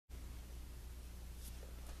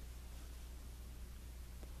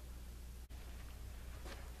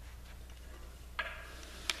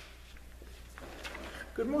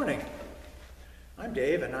Good morning. I'm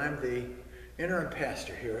Dave, and I'm the interim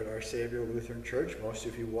pastor here at Our Savior Lutheran Church. Most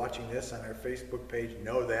of you watching this on our Facebook page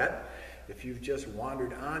know that. If you've just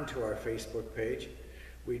wandered onto our Facebook page,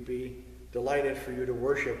 we'd be delighted for you to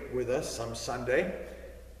worship with us some Sunday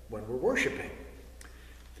when we're worshiping.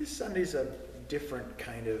 This Sunday's a different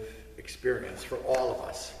kind of experience for all of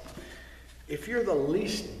us. If you're the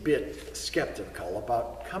least bit skeptical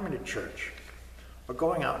about coming to church or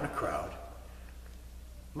going out in a crowd,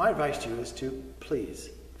 my advice to you is to please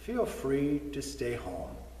feel free to stay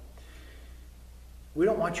home. We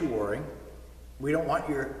don't want you worrying. We don't want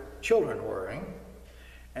your children worrying.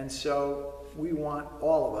 And so we want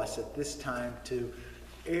all of us at this time to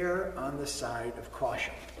err on the side of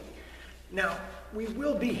caution. Now, we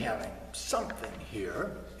will be having something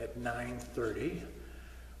here at 9:30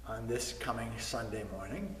 on this coming Sunday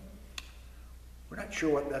morning. We're not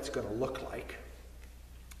sure what that's going to look like.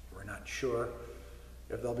 We're not sure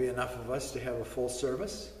if there'll be enough of us to have a full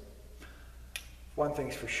service. One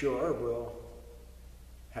thing's for sure, we'll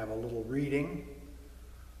have a little reading.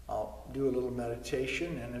 I'll do a little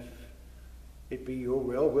meditation, and if it be your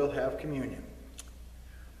will, we'll have communion.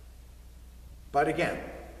 But again,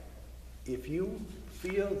 if you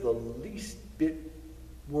feel the least bit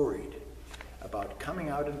worried about coming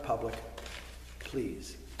out in public,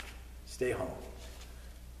 please stay home.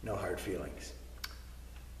 No hard feelings.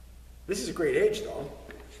 This is a great age, though,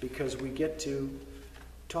 because we get to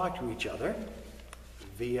talk to each other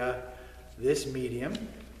via this medium.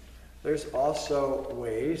 There's also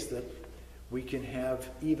ways that we can have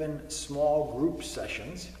even small group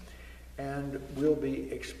sessions, and we'll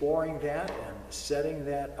be exploring that and setting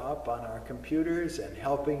that up on our computers and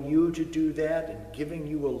helping you to do that and giving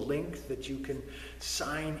you a link that you can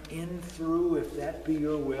sign in through if that be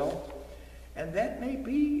your will. And that may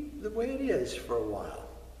be the way it is for a while.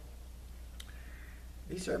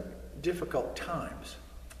 These are difficult times.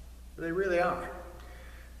 They really are.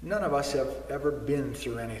 None of us have ever been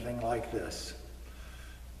through anything like this.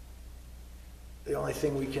 The only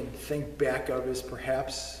thing we can think back of is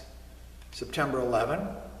perhaps September 11.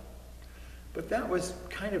 But that was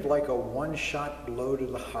kind of like a one-shot blow to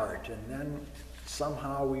the heart. And then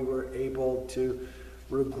somehow we were able to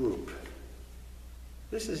regroup.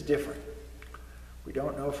 This is different. We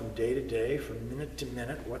don't know from day to day, from minute to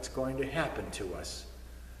minute, what's going to happen to us.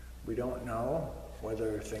 We don't know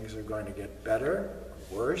whether things are going to get better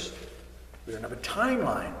or worse. We don't have a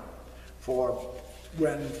timeline for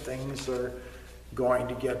when things are going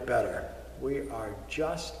to get better. We are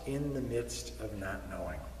just in the midst of not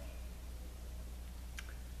knowing.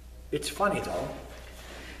 It's funny, though,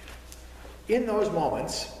 in those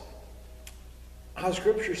moments, how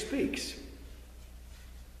Scripture speaks.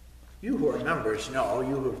 You who are members know,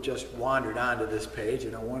 you who have just wandered onto this page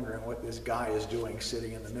and are wondering what this guy is doing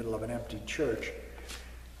sitting in the middle of an empty church,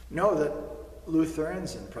 know that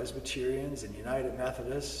Lutherans and Presbyterians and United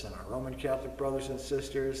Methodists and our Roman Catholic brothers and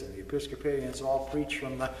sisters and the Episcopalians all preach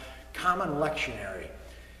from the common lectionary.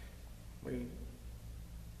 We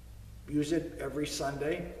use it every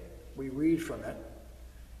Sunday. We read from it.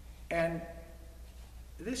 And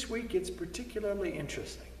this week it's particularly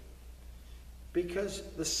interesting, because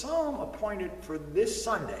the psalm appointed for this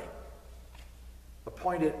Sunday,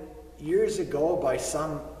 appointed years ago by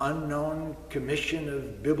some unknown commission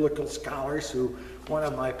of biblical scholars who one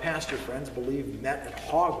of my pastor friends believed met at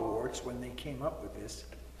Hogwarts when they came up with this,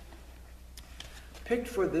 picked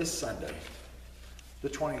for this Sunday the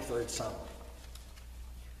 23rd Psalm.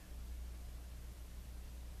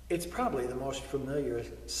 It's probably the most familiar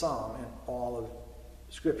psalm in all of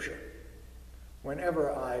Scripture.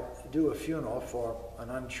 Whenever I do a funeral for an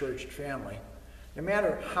unchurched family, no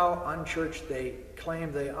matter how unchurched they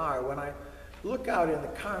claim they are, when I look out in the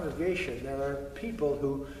congregation, there are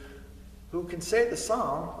people who can say the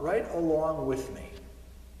psalm right along with me.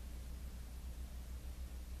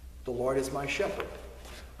 The Lord is my shepherd.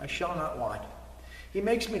 I shall not want. He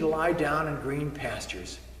makes me to lie down in green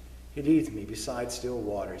pastures. He leads me beside still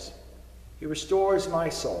waters. He restores my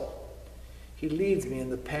soul. He leads me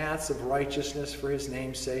in the paths of righteousness for his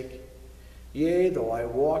name's sake. Yea, though I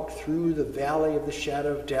walk through the valley of the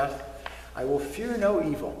shadow of death, I will fear no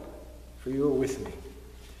evil, for you are with me.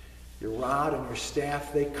 Your rod and your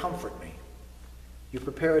staff, they comfort me. You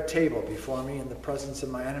prepare a table before me in the presence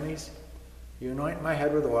of my enemies. You anoint my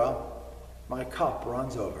head with oil. My cup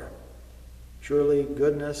runs over. Surely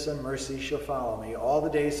goodness and mercy shall follow me all the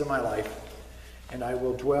days of my life, and I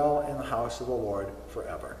will dwell in the house of the Lord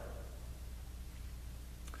forever.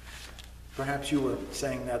 Perhaps you were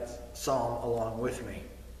saying that psalm along with me.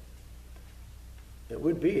 It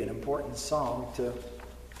would be an important psalm to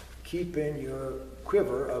keep in your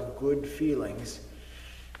quiver of good feelings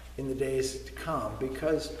in the days to come,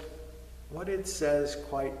 because what it says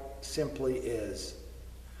quite simply is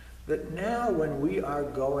that now when we are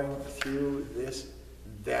going through this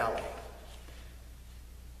valley,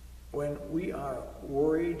 when we are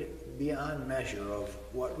worried beyond measure of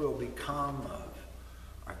what will become of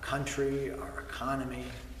our country, our economy,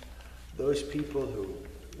 those people who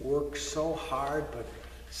work so hard but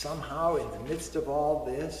somehow in the midst of all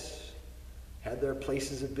this had their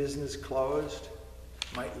places of business closed,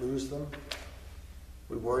 might lose them.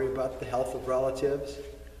 We worry about the health of relatives.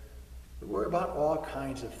 We worry about all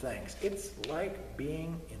kinds of things. It's like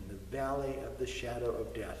being in the valley of the shadow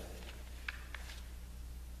of death.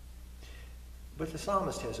 But the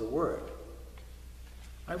psalmist has a word.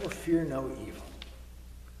 I will fear no evil.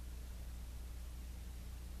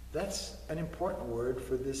 That's an important word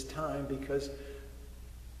for this time, because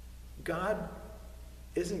God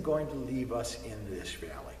isn't going to leave us in this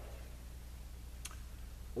valley.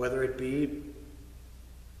 Whether it be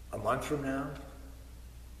a month from now,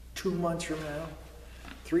 2 months from now,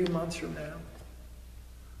 3 months from now,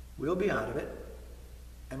 we'll be out of it,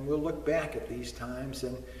 and we'll look back at these times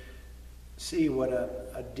and see what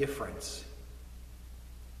a difference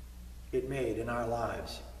it made in our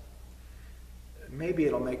lives. Maybe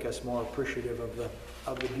it'll make us more appreciative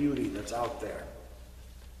of the beauty that's out there.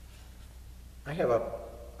 I have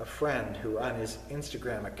a friend who on his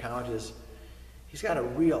Instagram account he's got a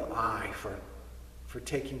real eye for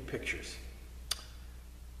taking pictures.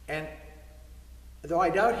 And though I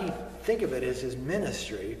doubt he'd think of it as his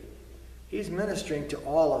ministry, he's ministering to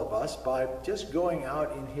all of us by just going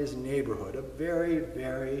out in his neighborhood, a very,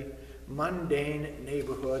 very mundane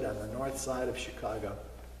neighborhood on the north side of Chicago,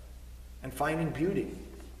 and finding beauty,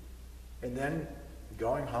 and then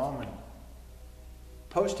going home and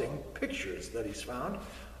posting pictures that he's found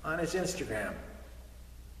on his Instagram.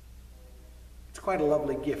 It's quite a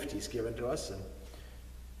lovely gift he's given to us, and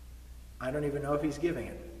I don't even know if he's giving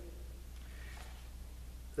it.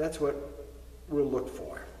 That's what we'll look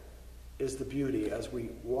for, is the beauty as we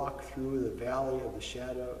walk through the valley of the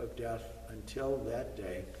shadow of death until that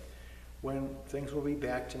day when things will be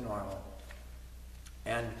back to normal.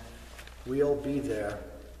 And we'll be there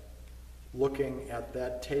looking at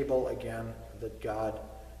that table again that God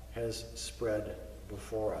has spread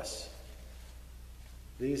before us.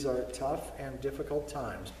 These are tough and difficult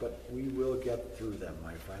times, but we will get through them,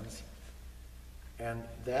 my friends. And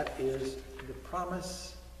that is the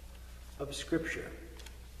promise of Scripture.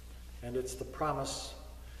 And it's the promise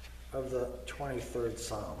of the 23rd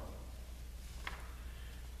Psalm.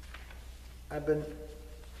 I've been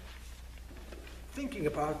thinking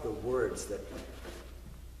about the words that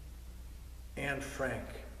Anne Frank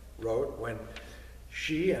wrote when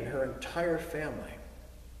she and her entire family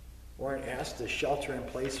weren't asked to shelter in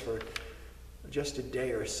place for just a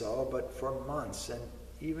day or so, but for months and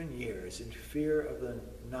even years in fear of the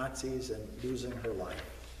Nazis and losing her life.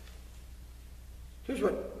 Here's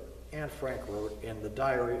what Anne Frank wrote in The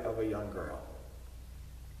Diary of a Young Girl.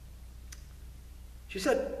 She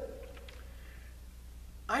said,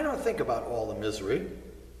 I don't think about all the misery,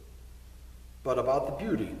 but about the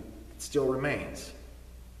beauty that still remains.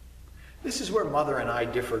 This is where Mother and I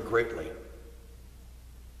differ greatly.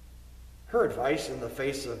 Her advice in the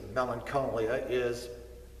face of melancholia is,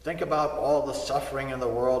 think about all the suffering in the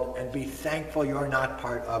world and be thankful you're not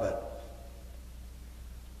part of it.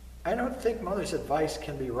 I don't think Mother's advice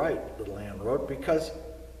can be right, little Anne wrote, because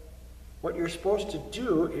what you're supposed to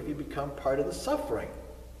do if you become part of the suffering,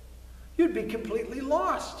 you'd be completely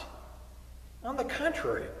lost. On the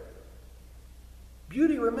contrary,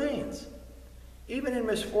 beauty remains, even in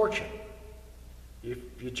misfortune. If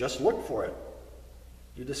you just look for it,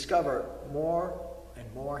 you discover more and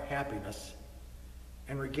more happiness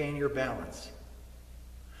and regain your balance.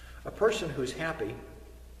 A person who's happy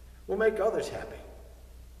will make others happy.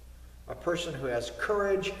 A person who has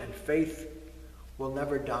courage and faith will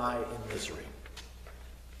never die in misery.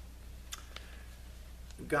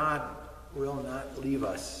 God will not leave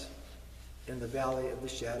us in the valley of the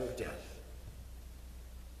shadow of death,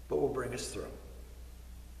 but will bring us through.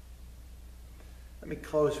 Let me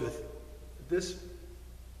close with this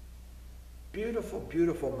beautiful,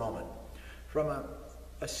 beautiful moment from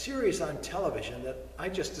a series on television that I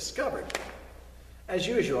just discovered. As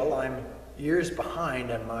usual, I'm years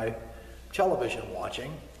behind on my television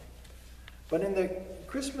watching, but in the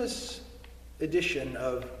Christmas edition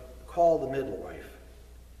of Call the Midwife,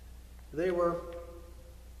 they were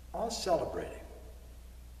all celebrating.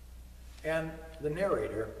 And the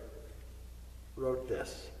narrator wrote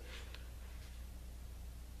this.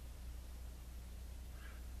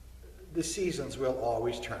 The seasons will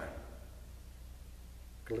always turn.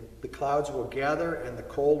 The clouds will gather and the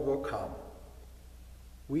cold will come.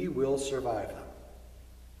 We will survive them.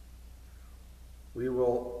 We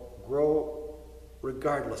will grow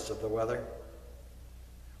regardless of the weather.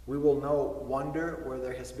 We will know wonder where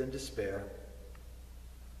there has been despair.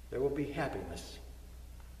 There will be happiness,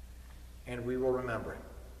 and we will remember.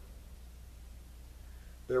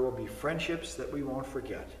 There will be friendships that we won't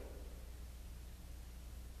forget.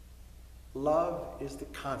 Love is the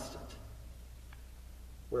constant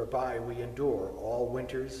whereby we endure all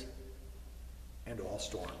winters and all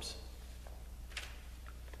storms.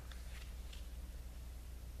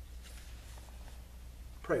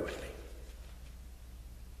 Pray with me.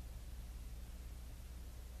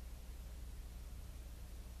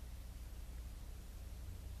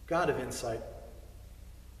 God of insight,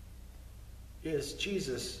 as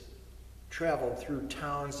Jesus traveled through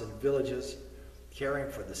towns and villages, caring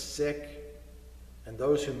for the sick and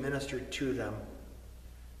those who ministered to them,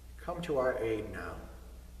 come to our aid now,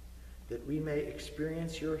 that we may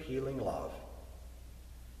experience your healing love.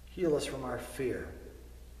 Heal us from our fear,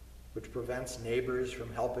 which prevents neighbors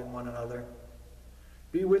from helping one another.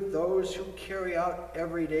 Be with those who carry out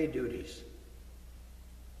everyday duties,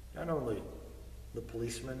 not only the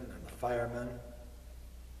policemen and the firemen,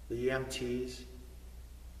 the EMTs,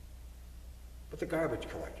 but the garbage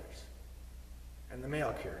collectors and the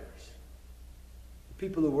mail carriers, the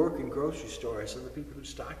people who work in grocery stores and the people who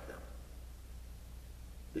stock them,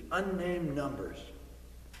 the unnamed numbers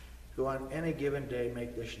who on any given day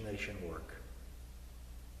make this nation work.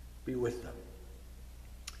 Be with them.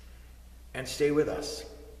 And stay with us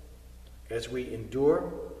as we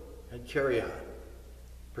endure and carry on,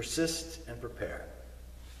 persist and prepare.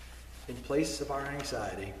 In place of our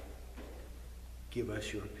anxiety, give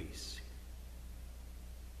us your peace.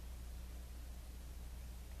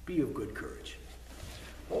 Be of good courage.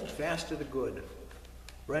 Hold fast to the good.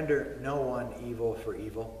 Render no one evil for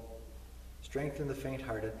evil. Strengthen the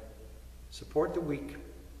faint-hearted. Support the weak.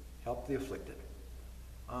 Help the afflicted.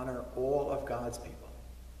 Honor all of God's people.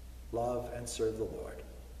 Love and serve the Lord.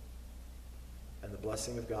 And the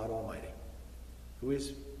blessing of God Almighty, who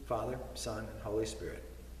is Father, Son, and Holy Spirit,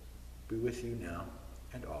 be with you now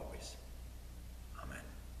and always.